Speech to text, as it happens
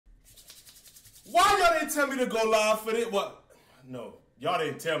Why y'all didn't tell me to go live for this? What? No, y'all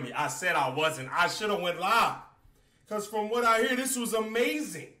didn't tell me. I said I wasn't. I should have went live. Because from what I hear, this was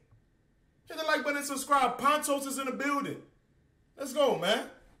amazing. Hit the like button and subscribe. Pantos is in the building. Let's go, man.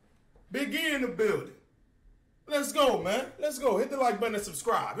 Big E in the building. Let's go, man. Let's go. Hit the like button and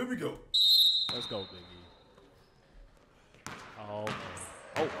subscribe. Here we go. Let's go, Big E. Oh,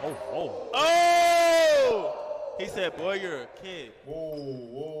 man. Oh. Oh! He said, boy, you're a kid.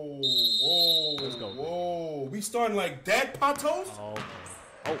 Whoa. Let's go, Whoa. We starting like that, Pantos? Oh,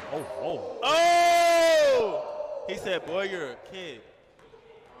 man. Oh. Oh! He said, boy, you're a kid.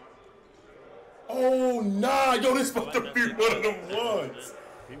 Oh, nah. Yo, this supposed to be one of them ones.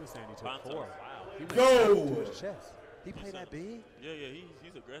 He was saying he took 4. Wow. He went Yo. to his chest. He played that big? Yeah,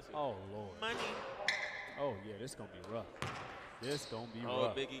 he's aggressive. Oh, Lord. Money. Oh, yeah, this is going to be rough. This going to be Oh,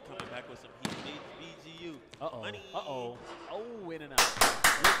 rough. Big E coming back with some heat. BGU. Uh-oh. Money. Oh, in and out.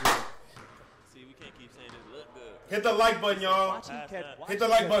 See, we can't keep saying it look good. Hit the like button, y'all. Watch him Hit the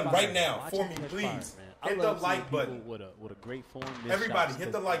like button fire. right now Watch for him me, catch please. fire, man. Hit I the love seeing like button. people with a great form. Everybody,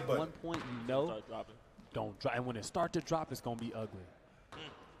 hit the like button. At one point, you know, Start dropping. don't drop. And when it starts to drop, it's going to be ugly.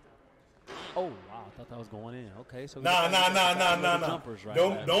 Oh, wow. I thought that was going in. Okay, so Nah. jumpers right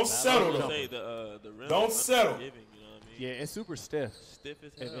Don't now. settle though. Say the rim Don't is settle. unforgiving, you know what I mean? Yeah, it's super stiff. Stiff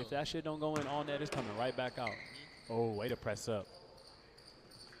as hell. If that shit don't go in on that, it's coming right back out. Oh, way to press up.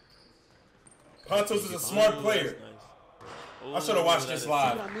 Pantos is a smart player. I should have watched this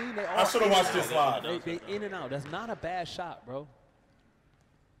live. See what I mean? I should have watched this live. They in and out. That's not a bad shot, bro.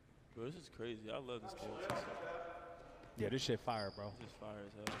 Bro, this is crazy. I love this game. Yeah, this shit fire, bro. This is fire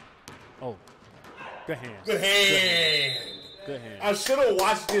as hell. Oh, good hand. Good hand. Good hand. I should have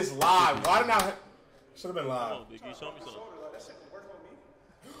watched this live. Why didn't I? Should have been live. Come on, Big E, show me something.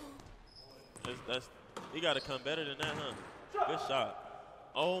 That's he got to come better than that, huh? Good shot.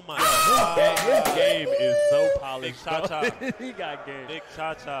 Oh my God. His game is so polished. Big cha-cha. He got game. Big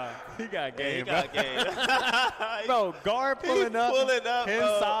cha-cha. He got game, He bro. got game. Bro, guard pulling up. His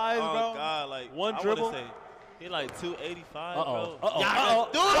bro. size, oh, bro. God, like, One I dribble. Say, he like 285, Uh-oh. bro.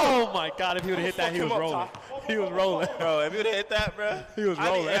 Oh, my God. If he would have hit that, he was rolling. He was rolling. Bro, if you would have hit that, bro. He was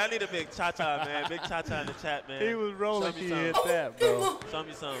rolling. I need a big cha-cha, man. Big cha-cha in the chat, man. He was rolling. Show me He something. hit that, bro. Show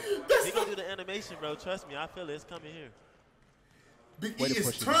me something. He gonna do the animation, bro. Trust me. I feel it. It's coming here. Big E Way to is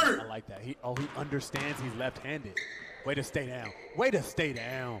push him out. turned. I like that. He understands he's left-handed. Way to stay down. Way to stay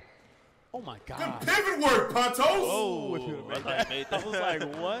down. Oh, my God. Good pivot work, Pantos. Oh, if you would've made I that. made I that. was like,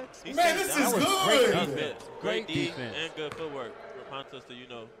 what? He Man, stayed this down. is That was good. great That was defense. good. Great Great D defense. and good footwork for Pantos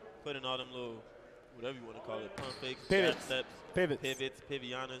to, put in all them little, whatever you want to call it, pump fakes, Pivots. jab steps, Pivots.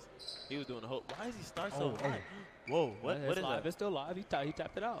 pivianas. He was doing the whole. Why does he start Oh, so oh. high? Whoa, what It's is live. that? It's still live. He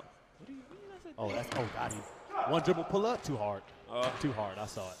tapped it out. What do you mean? That's a Oh, thing? got him. One dribble pull up, too hard. Too hard. I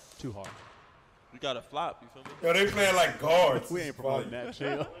saw it. Too hard. We got a flop. You feel me? Yo, they playing like guards. We ain't promoting that.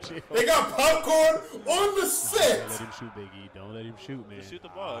 Chill. They got popcorn on the Don't set. let him shoot, Big E. Don't let him shoot, man. Just shoot the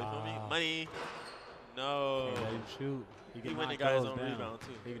ball. You feel me? Money. No. Don't let him shoot. He He can went knock and got his those own down. rebound, too.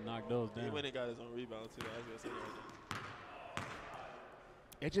 He can knock those He down. went and got his own rebound too. I was gonna say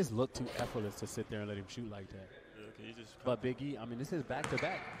that. It just looked too effortless to sit there and let him shoot like that. Yeah, okay, you just. But Big E, I mean, this is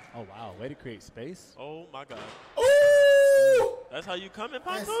back-to-back. Oh, wow. Way to create space. Oh my God. Ooh. That's how you coming,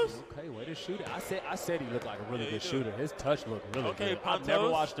 Pantos? Okay, way to shoot it. I said he looked like a really Yeah, good he do. shooter. His touch looked really Okay, good. I've never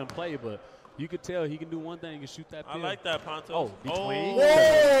Pantos. watched him play, but you could tell he can do one thing. He can shoot that I field. like that, Pantos. Oh, between.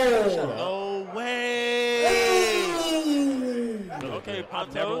 Whoa. No way. Really Okay, good.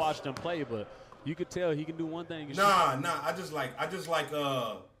 I've never Pantos. watched him play, but you could tell he can do one thing. He can Nah. I just like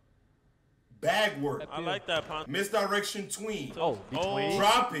bag work. I like that, Pantos. Misdirection tween. shoot. Oh, between.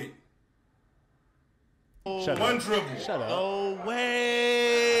 Drop it. Shut One up. dribble. Shut up. No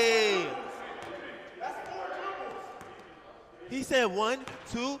way. He said 1,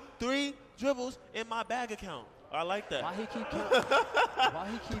 2, 3 dribbles in my bag account. I like that. Why he keep counting? Why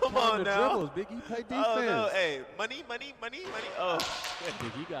he keep Come counting on the now. dribbles? Big E play defense. Oh no! Hey, money. Oh,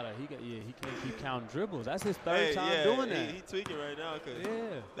 Big E he can't keep counting dribbles. That's his third hey, time yeah, doing that. He tweaking right now because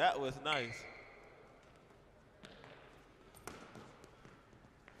Yeah. that was nice.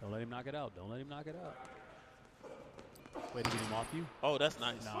 Don't let him knock it out. Don't let him knock it out. Way to get him off you. Oh, that's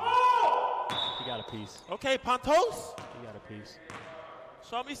nice. Nah. He got a piece. Okay, Pantos, He got a piece.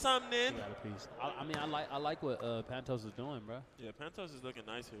 show me something then. He got a piece. I mean, I like what Pantos is doing, bro. Yeah, Pantos is looking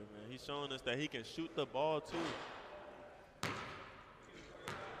nice here, man. He's showing us that he can shoot the ball too.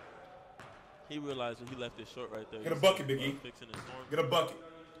 He realized when he left it short right there. Get a bucket, Big E. Fixing his form. Get a bucket.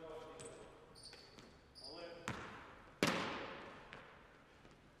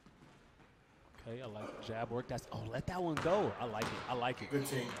 Okay, I like it. Jab work. That's let that one go. I like it. I like it. Good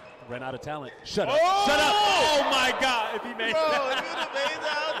team. Ran out of talent. Shut up. Shut up. Oh my God! If he made Bro, that. if you'd have made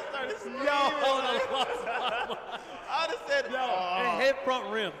that, I would have started screaming. I would have said, It hit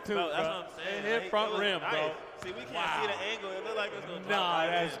front rim too. Bro, that's bro. what I'm saying. It hit Like, front it was rim, nice. bro. See, we can't see the angle. It looked like it was going to drop. Nah, right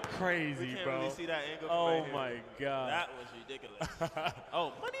that's in. crazy, We can't bro. really see that angle from Oh right here. my God. That was ridiculous.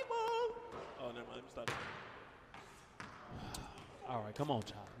 Oh, money ball. Oh, never mind. Let me stop. All right, come on,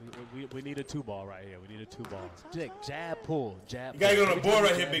 Chop. We need a 2-ball right here. We need a 2-ball. Jab, pull, jab. You gotta pull. get on the board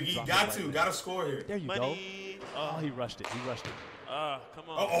right here, Jab, Big E. drop Got it to. right Gotta score here. There you go. Money. Oh, he rushed it. He rushed it. Come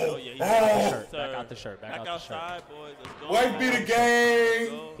on. Uh-oh. Yeah, Oh. Back out the shirt. Back out the shirt. outside, boys. Let's go. White be the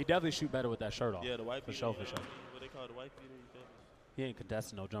game. He definitely shoot better with that shirt off. Yeah, the white for beater, sure, you for know sure. What they call the white beater. You feel me? He ain't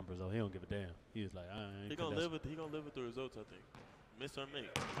contesting no jumpers though. He don't give a damn. He was like, I ain't He gonna contesting. live with the results, I think. Miss or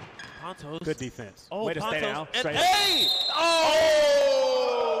make. Pantos. Good defense. Oh, Way to stay Pantos. down. And Straight up. hey!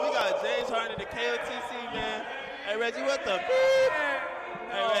 Oh! We got James Harden, the KOTC, man. Hey, Reggie, what the beep?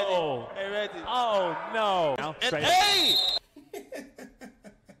 Hey, Reggie. Oh. Hey, Reggie. Oh no! Now, And straight up. hey!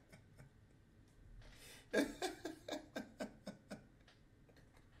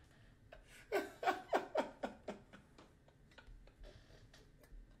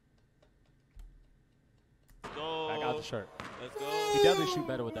 Go. Back out the shirt. Let's go. He definitely shoot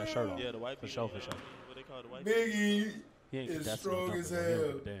better with that shirt off. Yeah, the white for beater, sure, you for know sure. What they call the white beater. Big E He ain't is contesting no strong jumpers as though. He don't hell.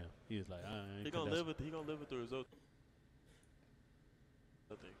 give a damn. He was like, I ain't He gonna contesting. live with the results.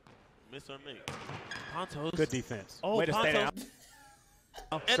 I think. Miss or make. Pantos. Good defense. Oh, Way to stay down. Pantos.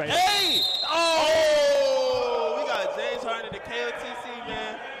 Oh, And straight up. hey! Oh! We got James Harden, the KOTC,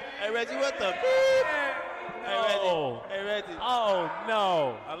 man. Hey, Reggie, what the beep? Hey, Reggie. Oh. Hey, Reggie. Oh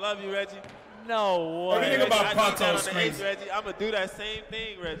no! I love you, Reggie. No Everything way. about I need that Pantos on the screens. eighth, Reggie. I'm going to do that same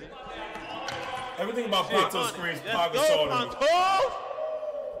thing, Reggie. Everything about Pantos screens Let's Paul go, Gasol. Pantos!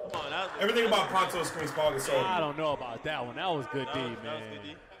 Come on, that was Everything about Pantos screens Paul I Gasol. don't know about that one. That was good D, that was man. good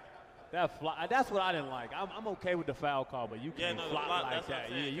D. That's what I didn't like. I'm okay with the foul call, but you Yeah, can't no, the flop block, like that's what I'm that.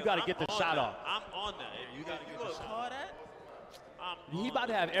 saying, Yeah, you 'cause got to I'm get the on shot that. off. I'm on that. If you gotta get the gonna shot call that? He about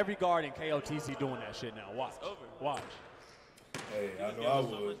to have every guard in KOTC doing that shit now. Watch. It's over. Watch. Hey, I Give know I us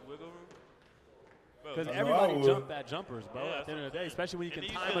so would. much wiggle room. Bro, Because I know everybody I would. jump that jumpers, bro. Yeah, at the end of the day, that's especially when you and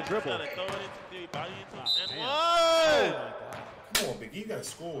can then time a just dribble. gotta throw it into three, body into Ah, and damn. one. Oh my God. Come on, Big E, you gotta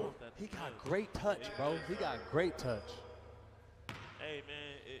score. He got great touch, bro. He got great touch. Hey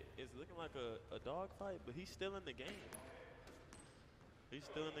man, it's looking like a dog fight, but he's still in the game. He's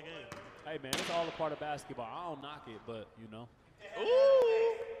still in the game. Hey, man, it's all a part of basketball. I don't knock it, but, you know.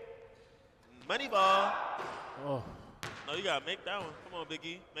 Ooh, money ball. Oh, No, you gotta make that one. Come on, Big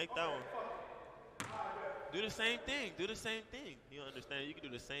E, make that one. Do the same thing. Do the same thing. You understand? You can do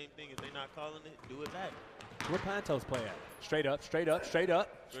the same thing if they're not calling it. Do it back. where Pantos play at? Straight up, straight up, straight up,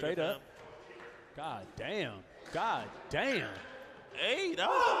 straight Friga up. Fam. God damn. God damn. Hey, that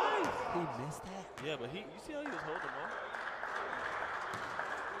was nice. He missed that? Yeah, but you see how he was holding them off?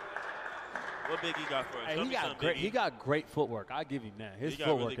 What Big E got for us? Hey, Show he me got something, great. Big E. He got great footwork. I give him that. His He got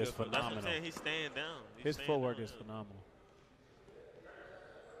footwork really is good foot. That's what I'm phenomenal. saying. He's staying down. He's His staying footwork down, is yeah. phenomenal.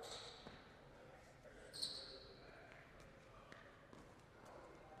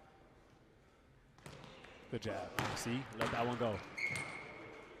 Good job. See, let that one go.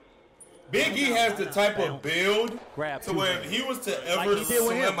 Big E has the type of build Grab to two where hands. if he was to Like ever he did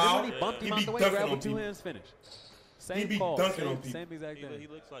with him. slam out, When he bumped him he'd out be the way, dunking grab on with two people. hands, finish. Same He'd be call. dunking Same, on people. same exact He thing.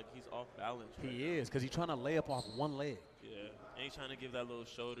 looks like he's off balance. Right? He is, because he's trying to lay up off one leg. Yeah. And he's trying to give that little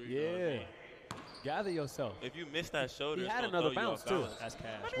shoulder. You know what I Yeah. mean? Gather yourself. If you miss that shoulder, He it's had gonna another throw you bounce, off too. balance. That's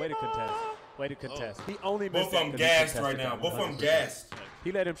cash. Way to contest. Way to contest. He only Both missed of that them 'cause he gassed contested right now. that Both of them 100%. gassed.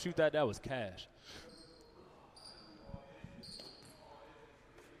 He let him shoot that. That was cash.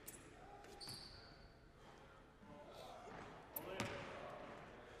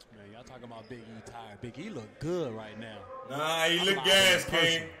 Man, y'all talking about Big E tired. Big E look good right now. Nah, he look about gas, that person.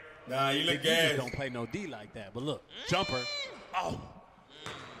 King. Nah, he look Big E just gas. don't play no D like that. But look, jumper. Oh,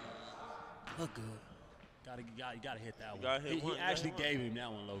 look good. You gotta hit that one. gotta hit He one, you gotta actually hit one. gave him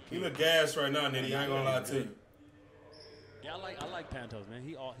that one low key. He look gas right now, Nitty. I ain't gonna lie to you. Yeah, I like Pantos, man.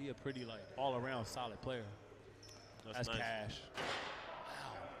 He a pretty like all around solid player. That's nice. cash.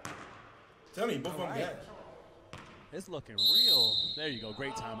 Tell me, both of them All right. gas. It's looking real. There you go.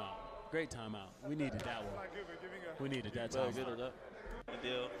 Great timeout. Great timeout. We needed that one. We needed that Well, good timeout. enough. Good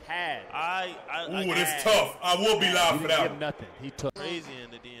deal. Had. Ooh, this tough. I will be loud He for didn't that give one. nothing. He took. Crazy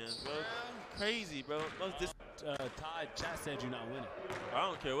in the DMs, bro. Crazy, bro. Ty, chat said you're not winning. I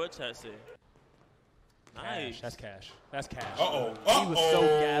don't care what chat said. Cash. Nice. That's cash. That's cash. Uh-oh. He was so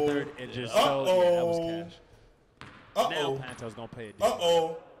gathered and just so. Yeah, that was cash. Now Uh-oh. Pantos gonna pay it.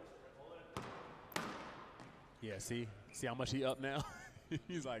 Uh-oh. Yeah, see how much he up now?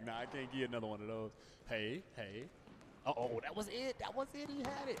 He's like, nah, I can't get another one of those. Hey. Oh, that was it. He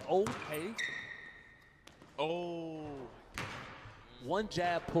had it. Oh, hey. Oh. One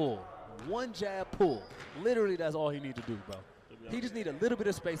jab pull. Literally, that's all he need to do, bro. He just need a little bit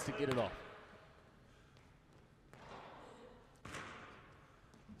of space to get it off.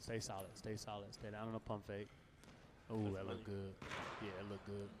 Stay solid. Stay down on the pump fake. Oh, that looked good. Yeah, it looked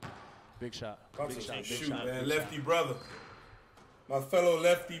good. Big shot. Big shot, man. Lefty brother. My fellow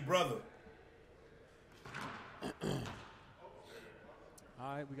lefty brother.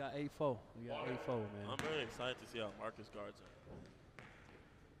 All right, we got 8-4. Man. I'm very excited to see how Marcus guards him.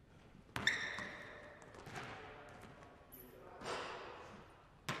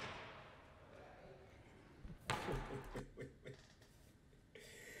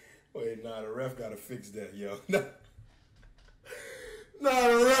 Wait, nah, the ref gotta fix that, yo. Nah,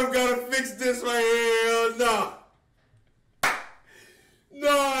 the ref gotta fix this right here.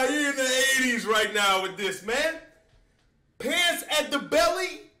 Nah, you in the 80s right now with this, man. Pants at the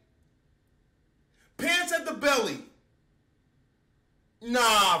belly.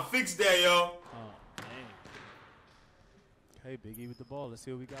 Nah, fix that, yo. Oh, man. Okay, Biggie with the ball. Let's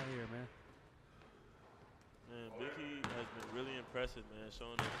see what we got here, man. Man, Biggie has been really impressive, man,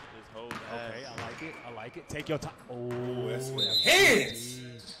 showing us his whole ass. Okay, I like it. Take your time. Oh, that's hands.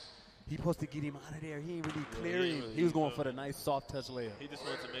 He supposed to get him out of there. He ain't really clearing. He was going for the nice soft touch layup. He just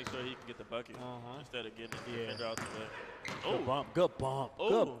wanted to make sure he can get the bucket instead of getting the defender out the way. Good bump.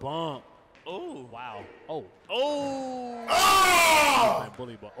 Oh, wow. Oh.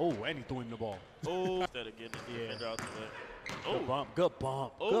 Bully ball. Oh, and he threw him the ball. Instead of getting the defender out the way. Good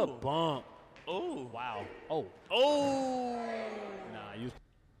bump. Oh, wow. Nah, you.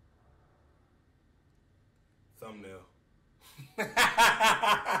 Thumbnail.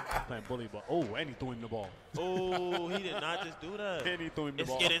 Playing bully ball. Oh, and he threw him the ball. Oh, he did not just do that. And he threw him the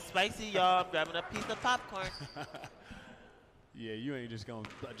ball. It's getting spicy, y'all. I'm grabbing a piece of popcorn. Yeah, you ain't just going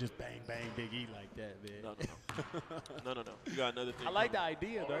to just bang, Big E like that, man. No. You got another thing. I like the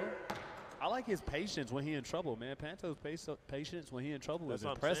idea, though. I like his patience when he in trouble, man. Pantos' patience when he in trouble is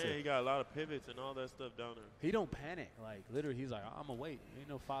impressive. I'm saying. He got a lot of pivots and all that stuff down there. He don't panic. Like, literally, he's like, I'm going to wait. Ain't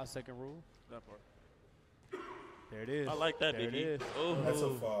no 5-second rule. That part. There it is. I like that, Big E. Oh, that's a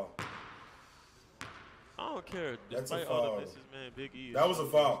foul. I don't care. That's a Despite foul. all the misses, man, Big E. That was a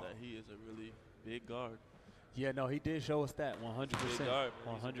foul. That he is a really big guard. Yeah, no, he did show us that 100%. Big guard,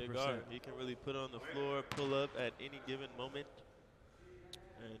 man. 100%. Big guard. He can really put on the floor, pull up at any given moment,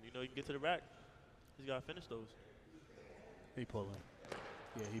 and you can get to the rack. He's got to finish those. He pulling.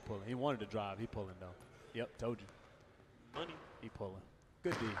 Yeah, he pulling. He wanted to drive. He pulling though. Yep, told you. Money. He pulling.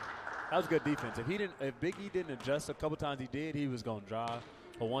 Good D. That was good defense. If Big E didn't adjust a couple times, he was gonna drive.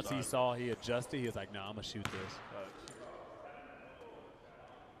 But once he saw he adjusted, he was like, "Nah, I'm gonna shoot this."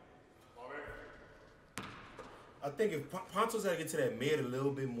 I think if Pantos had to get to that mid a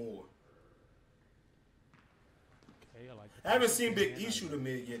little bit more. Okay, I like. I haven't seen Big E shoot a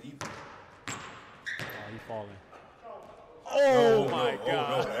mid yet either. Oh, he falling. Oh my God!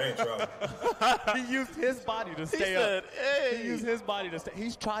 Oh, no, that ain't trouble. He used his body to stay up. He used his body to stay.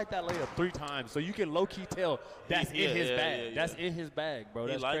 He's tried that layup 3 times, so you can low key tell that's in his bag. Yeah. That's in his bag, bro.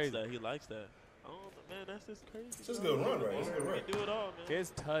 That's crazy. He likes that. Oh man, that's just crazy. It's just a good run, right? It's a good run. He can do it all, man.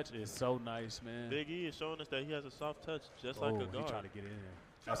 His touch is so nice, man. Big E is showing us that he has a soft touch, just like a guard. He trying to get in there.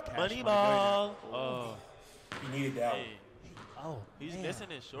 That's cash money ball. Oh, he needed that. Hey. He's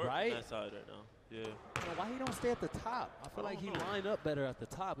missing his short on that side right now. Yeah. Why he don't stay at the top? I feel like he line up better at the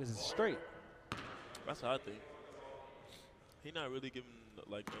top because it's straight. That's what I think. He not really giving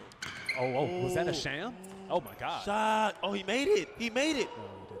like no. Oh, was that a sham? Oh my God. Shot. Oh, he made it. He made it. No,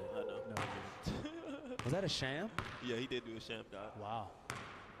 he didn't. I know. No, he didn't. Was that a sham? Yeah, he did do a sham god. Wow.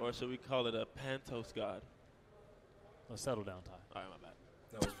 Or should we call it a Pantos god? Let's settle down, Ty. All right, my bad.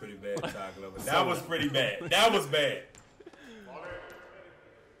 That was pretty bad, Ty Glover. That was pretty bad. That was bad.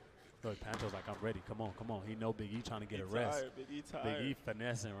 Look, Pantos like, I'm ready. Come on. He know Big E trying to get a rest. Tired, Big E tired. Big E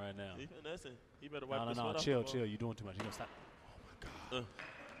finessing right now. He finessing. He better wipe the sweat No, off chill. the ball. You doing too much. You gonna stop. Oh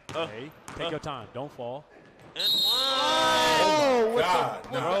my God. Hey, take your time. Don't fall. And one. Oh,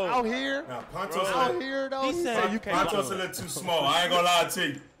 God. Out here. Now, Pantos out here, though. He said you can't. Pantos a little too small. I ain't gonna lie to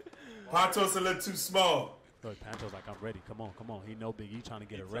you. Pantos a little too small. Look, Pantos like, I'm ready. Come on. He know Big E trying to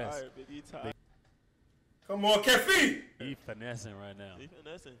get a rest. Tired, Big E tired. Come on, Kefi. He finessing right now. He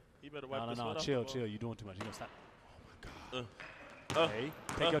finessing. He better wipe the sweat off chill. the ball. You doing too much. You gonna stop. Oh my God. Hey,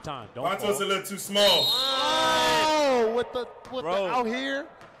 take your time. Don't Pantos fall. a little too small. Oh, with the out here.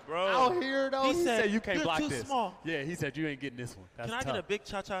 Bro. Out here, though. He said you can't you're block too this. Small. Yeah, he said you ain't getting this one. That's Can I tough. get a big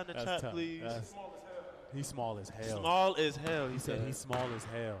cha-cha in the chat, tough. please? He's small as hell. Small as hell. He said he's small as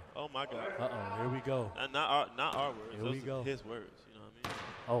hell. Oh my God. Here we go. Not our words. Here we go. His words. You know what I mean?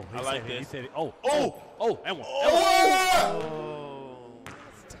 Oh, I like this. He said it. Oh, and one. Oh.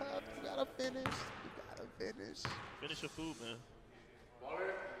 That's tough. You gotta finish. Finish your food, man.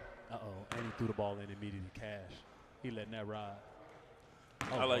 And he threw the ball in immediately. Cash. He letting that ride.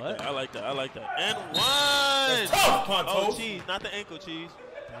 Oh, I like what? that. I like that. And one. Tough, Pantos. Oh, cheese, not the ankle, cheese.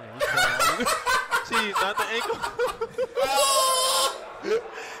 Damn, Cheese, not the ankle. He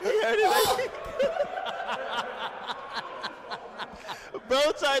heard it. Bro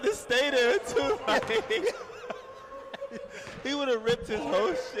tried to stay there too. He would have ripped his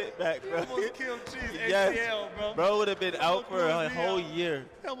whole shit back, bro. Almost killed Cheese. Yes. ACL, bro. Bro would have been out for a whole year.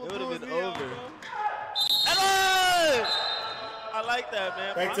 It would have been over. And I like that,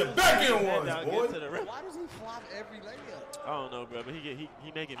 man. Back to back in ones, boy. Why does he flop every layup? I don't know, bro, but he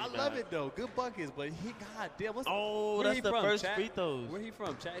making me I mad. love it though. Good buckets, but he goddamn. Oh, where that's he the from, first Chad? free throws. Where he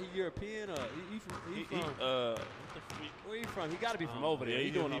from? Chad? He European or he from? What the freak? Where he from? He got to be from over there. Yeah, He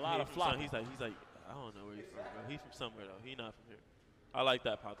doing a lot of flopping. He's like, I don't know where he's from, bro. He's from somewhere though. He not from here. I like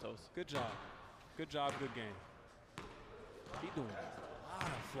that, Pantos. Good job. Good job. Good game. He doing a lot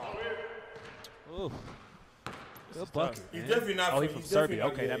of flopping. Ooh. Good bucket, He's man. definitely not. Oh, he's from Serbia.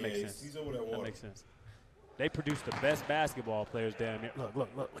 Okay, yeah, that makes yeah, sense. He's over that water. That makes sense. They produce the best basketball players down there. Look.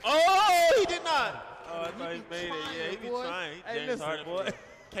 Oh, he did not. Oh, I thought he made it. Yeah, he be boy. trying. Hey, James listen, Harden, boy.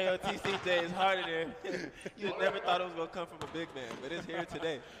 KOTC James Harden there. You never thought it was going to come from a big man, but it's here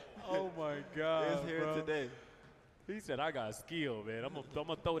today. Oh my God. It's here bro. today. He said, I got skill, man. I'm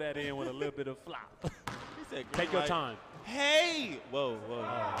gonna throw that in with a little bit of flop. He said, Take your time. Hey! Whoa. I was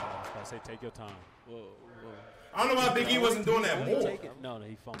about to say, take your time. Whoa. I don't know why Big E wasn't doing that more. No,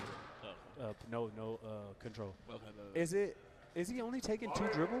 he fumbled it. No control. Okay, Is he only taking 2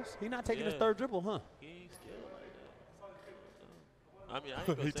 dribbles? He not taking his Yeah. 3rd dribble, huh? He ain't skilled like that. I mean, I ain't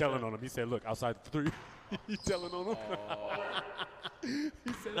gonna He's say telling that. on him. He said, look, outside the 3. He's telling on him. He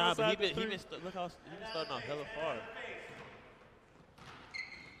said, Nah, but outside the he 3. been look how he been starting off hella far.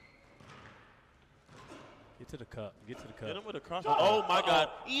 Get to the cup. Get him with a cross. Oh, Oh my God.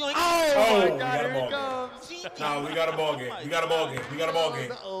 Oh, my God, here he comes. comes. Nah, we got a ball game. We got a ball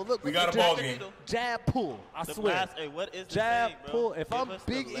game. Oh, look. We got a ball game. Jab pull. I The swear. last, hey, what is the Jab saying, bro? pull. If Give I'm us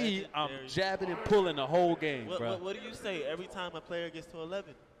the Big E, I'm legendary- jabbing and pulling the whole game, bro. What do you say every time a player gets to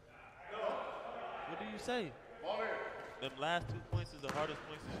 11? What do you say? Them last 2 points is the hardest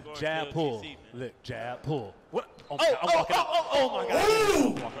points to score. Jab in pull. TLGC, man. Look, jab pull. What? Oh, my God, I'm walking out.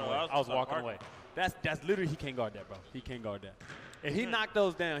 Oh my God. I was walking away. That's literally, he can't guard that, bro. He can't guard that. If he knocked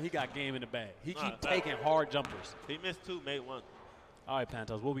those down, he got game in the bag. He Nah, keep taking hard jumpers. He missed 2, made 1. All right,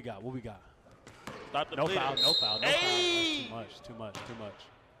 Pantos, what we got? Stop the No bleeding. foul, no foul, no Hey! foul.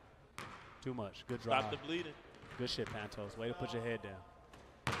 Too much. Good drive. Stop the bleeding. Good shit, Pantos. Way to put your head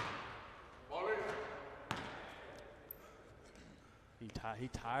down. He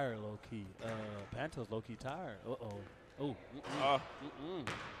tired, low key. Pantos low key tired. Oh.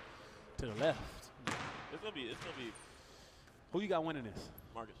 To the left. It's gonna be Who you got winning this?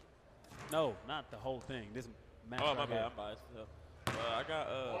 Marcus. No, not the whole thing. This match. Oh, my right bad. here. I'm biased. I got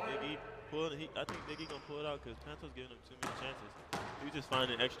Big E pulling. I think Big E gonna pull it out because Pantos giving him too many chances. He just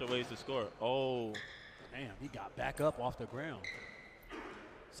finding extra ways to score. Oh, Damn, he got back up off the ground.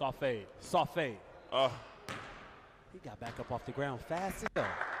 Soft fade. oh, He got back up off the ground fast as hell.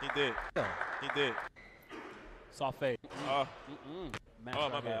 he did. He did. Soft fade. Oh, Match my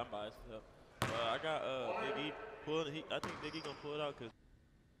right bad. here. I'm biased. I got Big E pulling. I think Big E gonna pull it out because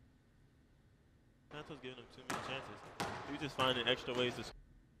Pantos giving him too many chances. He just finding extra ways to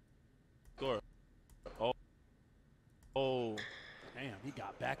score. Oh. Damn, he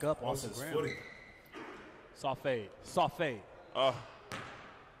got back up off What's the his ground. footing? Soft fade. Oh,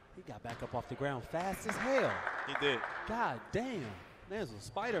 He got back up off the ground fast as hell. he did. God damn. There's a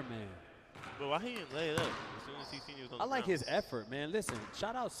Spider-Man. But why he didn't lay it up as soon as he seen he was on I the like ground? his effort, man. Listen,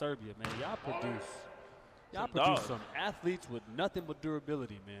 shout out Serbia, man. Y'all produce Some dogs. some athletes with nothing but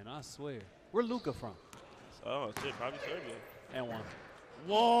durability, man. I swear. Where Luka from? Oh, shit, probably Serbia. And one.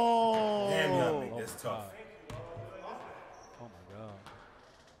 Whoa. Damn, y'all make Oh, this my tough. God. Oh my God.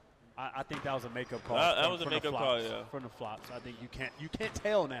 I think that was a makeup call. That from- was a from the makeup flops, call, yeah. From the flops. I think you can't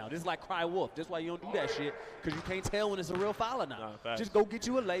tell now. This is like cry wolf. This is why you don't do that shit, because you can't tell when it's a real foul or not. Nah, facts. Just go get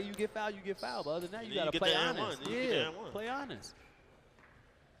you a lay, you get fouled, you get fouled. But other than that, you Then gotta you get play the and honest. one. Then you get the and one. Play honest.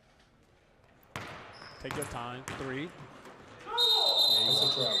 Take your time. 3.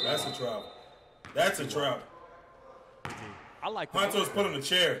 That's a travel. That's a travel. I like Pantos put on the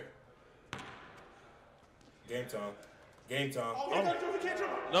chair. Game time.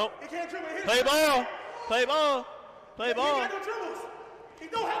 Nope. Play ball. Play ball. Play ball. He ain't got no dribbles. He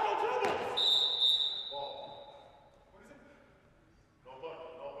don't have no dribbles.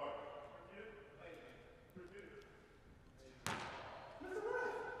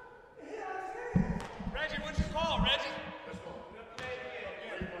 Reggie, what's your call, Reggie?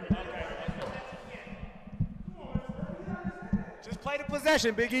 Just play the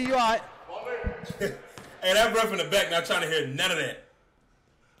possession, Big E. You all right? Hey, that ref in the back not trying to hear none of that.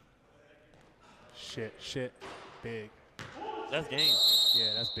 Shit. Big. That's game.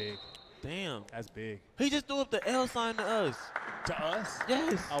 Yeah, that's big. Damn. That's big. He just threw up the L sign to us. To us?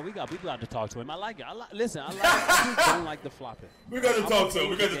 Yes. Oh, we got to talk to him. I like it. Listen, I just don't like the flopping. We got to talk to him.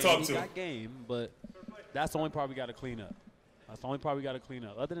 We got to talk to He him. got game, but that's the only part we got to clean up.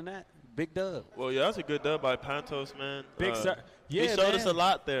 Other than that, big dub. Well, yeah, that's a good dub by Pantos, man. Big sir. Yeah, he showed us a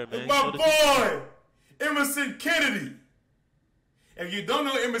lot there, man. My boy, Emerson Kennedy. If you don't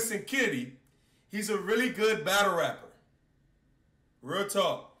know Emerson Kennedy, he's a really good battle rapper. Real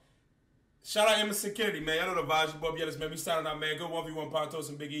talk. Shout out Emerson Kennedy, man. I know the vibes, boy. Yeah, man. We signing out, man. Good 1v1 Pantos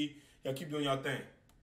and Big E. Y'all keep doing y'all thing.